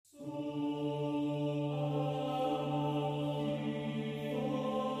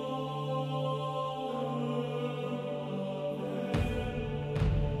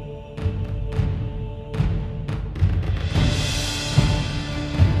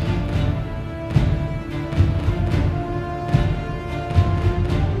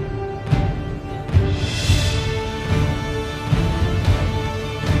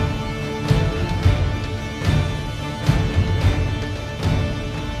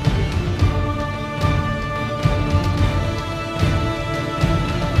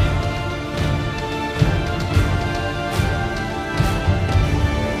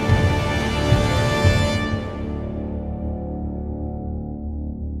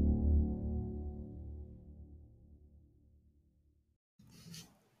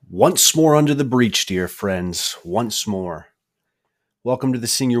Once more under the breach, dear friends. Once more. Welcome to the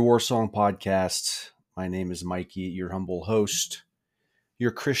Sing Your Warsong podcast. My name is Mikey, your humble host,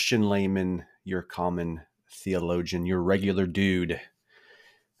 your Christian layman, your common theologian, your regular dude.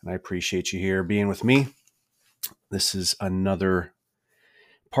 And I appreciate you here being with me. This is another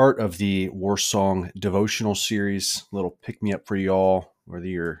part of the Warsong Devotional series. A little pick-me-up for y'all, whether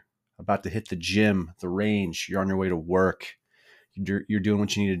you're about to hit the gym, the range, you're on your way to work. You're doing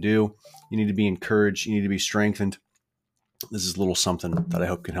what you need to do. You need to be encouraged. You need to be strengthened. This is a little something that I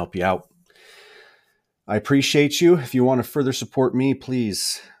hope can help you out. I appreciate you. If you want to further support me,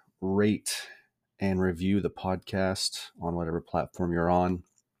 please rate and review the podcast on whatever platform you're on.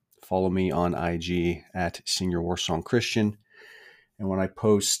 Follow me on IG at Sing Your Warsong Christian. And when I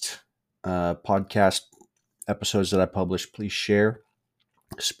post podcast episodes that I publish, please share.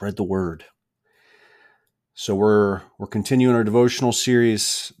 Spread the word. So we're continuing our devotional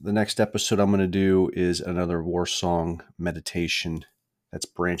series. The next episode I'm going to do is another Warsong meditation that's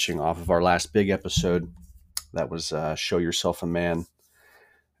branching off of our last big episode. That was Show Yourself a Man.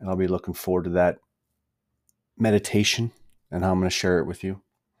 And I'll be looking forward to that meditation and how I'm going to share it with you.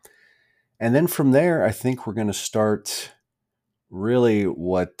 And then from there, I think we're going to start really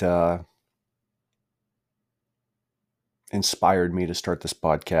what inspired me to start this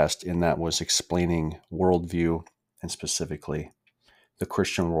podcast, and that was explaining worldview, and specifically the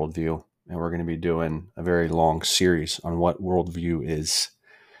Christian worldview. And we're going to be doing a very long series on what worldview is.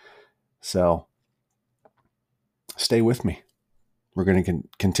 So stay with me. We're going to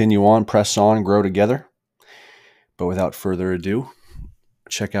continue on, press on, grow together. But without further ado,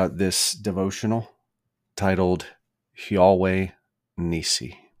 check out this devotional titled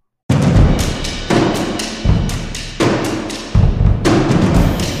YHW-Nissi.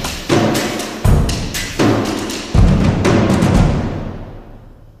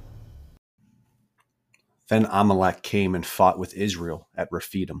 Then Amalek came and fought with Israel at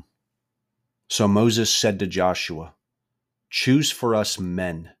Rephidim. So Moses said to Joshua, "Choose for us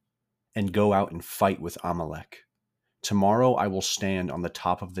men and go out and fight with Amalek. Tomorrow I will stand on the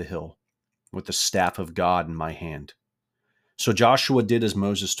top of the hill with the staff of God in my hand." So Joshua did as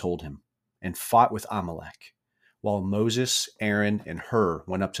Moses told him and fought with Amalek, while Moses, Aaron, and Hur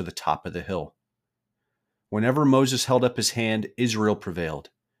went up to the top of the hill. Whenever Moses held up his hand, Israel prevailed.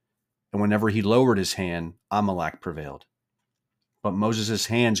 And whenever he lowered his hand, Amalek prevailed. But Moses'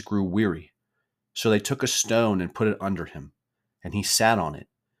 hands grew weary. So they took a stone and put it under him, and he sat on it,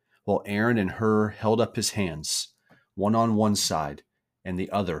 while Aaron and Hur held up his hands, one on one side and the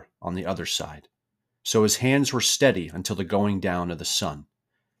other on the other side. So his hands were steady until the going down of the sun.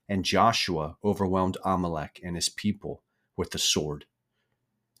 And Joshua overwhelmed Amalek and his people with the sword.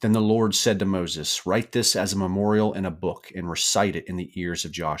 Then the Lord said to Moses, "Write this as a memorial in a book and recite it in the ears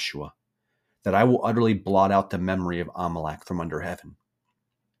of Joshua, that I will utterly blot out the memory of Amalek from under heaven."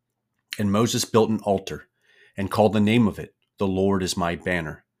 And Moses built an altar and called the name of it, "The Lord is my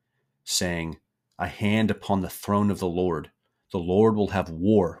banner," saying, "A hand upon the throne of the Lord will have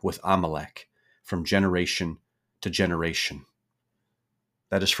war with Amalek from generation to generation."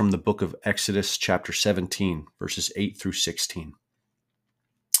 That is from the book of Exodus, chapter 17, verses 8 through 16.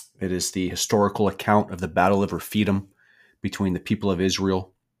 It is the historical account of the Battle of Rephidim between the people of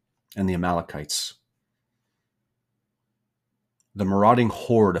Israel and the Amalekites. The marauding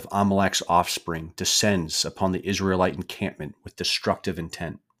horde of Amalek's offspring descends upon the Israelite encampment with destructive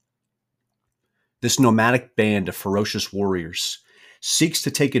intent. This nomadic band of ferocious warriors seeks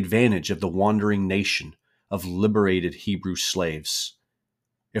to take advantage of the wandering nation of liberated Hebrew slaves.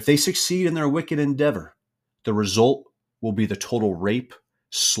 If they succeed in their wicked endeavor, the result will be the total rape,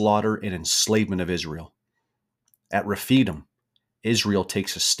 slaughter, and enslavement of Israel. At Rephidim, Israel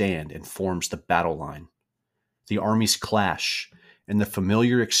takes a stand and forms the battle line. The armies clash, and the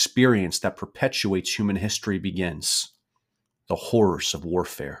familiar experience that perpetuates human history begins: the horrors of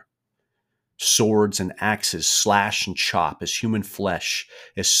warfare. Swords and axes slash and chop as human flesh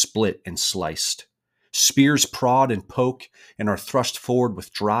is split and sliced. Spears prod and poke and are thrust forward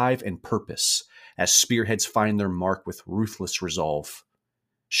with drive and purpose as spearheads find their mark with ruthless resolve.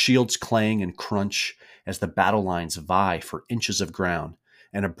 Shields clang and crunch as the battle lines vie for inches of ground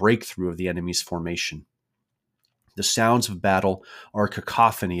and a breakthrough of the enemy's formation. The sounds of battle are a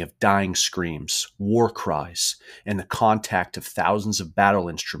cacophony of dying screams, war cries, and the contact of thousands of battle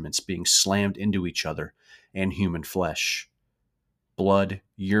instruments being slammed into each other and human flesh. Blood,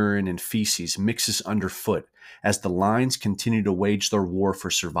 urine, and feces mixes underfoot as the lines continue to wage their war for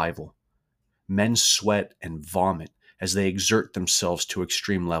survival. Men sweat and vomit as they exert themselves to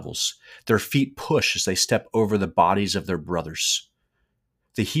extreme levels. Their feet push as they step over the bodies of their brothers.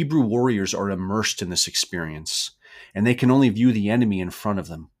 The Hebrew warriors are immersed in this experience, and they can only view the enemy in front of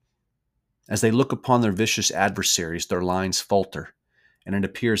them. As they look upon their vicious adversaries, their lines falter, and it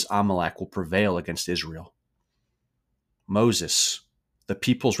appears Amalek will prevail against Israel. Moses, the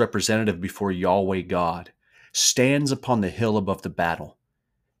people's representative before Yahweh God, stands upon the hill above the battle.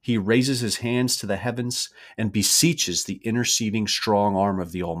 He raises his hands to the heavens and beseeches the interceding strong arm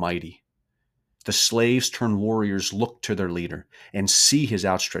of the Almighty. The slaves turned warriors look to their leader and see his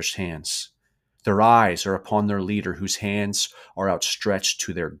outstretched hands. Their eyes are upon their leader, whose hands are outstretched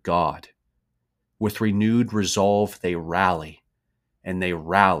to their God. With renewed resolve, they rally, and they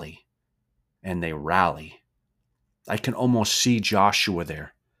rally, and they rally. I can almost see Joshua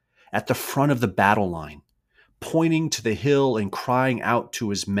there, at the front of the battle line, pointing to the hill and crying out to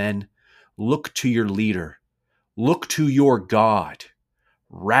his men, "Look to your leader. Look to your God.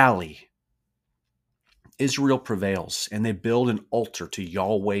 Rally." Israel prevails, and they build an altar to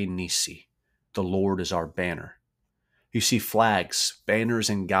YHW-Nissi. The Lord is our banner. You see, flags, banners,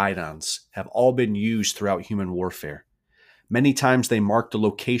 and guidons have all been used throughout human warfare. Many times they mark the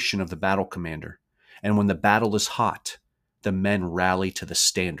location of the battle commander, and when the battle is hot, the men rally to the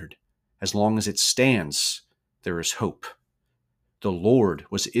standard. As long as it stands, there is hope. The Lord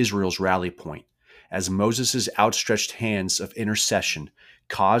was Israel's rally point, as Moses' outstretched hands of intercession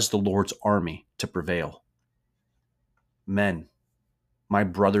caused the Lord's army to prevail. Men, my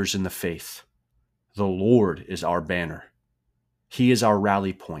brothers in the faith, the Lord is our banner. He is our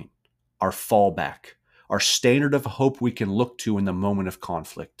rally point, our fallback, our standard of hope we can look to in the moment of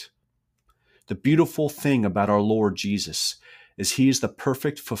conflict. The beautiful thing about our Lord Jesus is he is the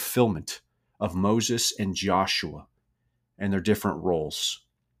perfect fulfillment of Moses and Joshua and their different roles.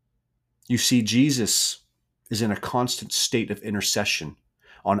 You see, Jesus is in a constant state of intercession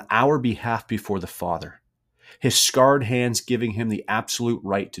on our behalf before the Father, his scarred hands giving him the absolute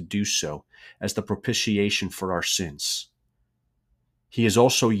right to do so as the propitiation for our sins. He is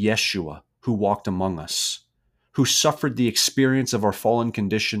also Yeshua, who walked among us, who suffered the experience of our fallen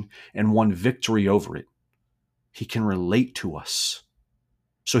condition and won victory over it. He can relate to us.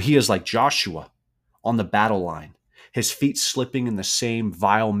 So he is like Joshua on the battle line, his feet slipping in the same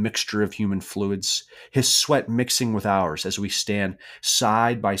vile mixture of human fluids, his sweat mixing with ours as we stand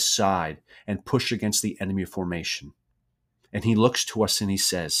side by side and push against the enemy formation. And he looks to us and he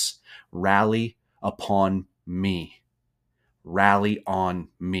says, "Rally upon me. Rally on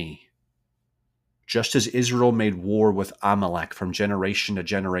me." Just as Israel made war with Amalek from generation to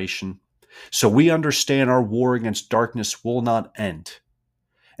generation, so we understand our war against darkness will not end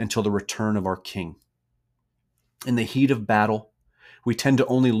until the return of our King. In the heat of battle, we tend to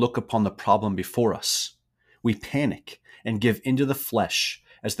only look upon the problem before us. We panic and give into the flesh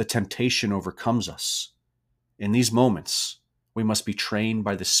as the temptation overcomes us. In these moments, we must be trained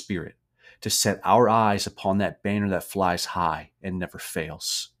by the Spirit to set our eyes upon that banner that flies high and never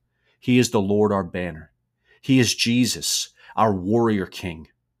fails. He is the Lord our banner. He is Jesus, our warrior king.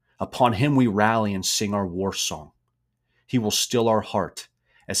 Upon him we rally and sing our war song. He will still our heart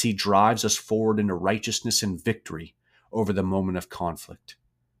as he drives us forward into righteousness and victory over the moment of conflict.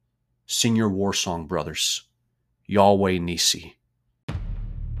 Sing your war song, brothers. YHW-Nissi.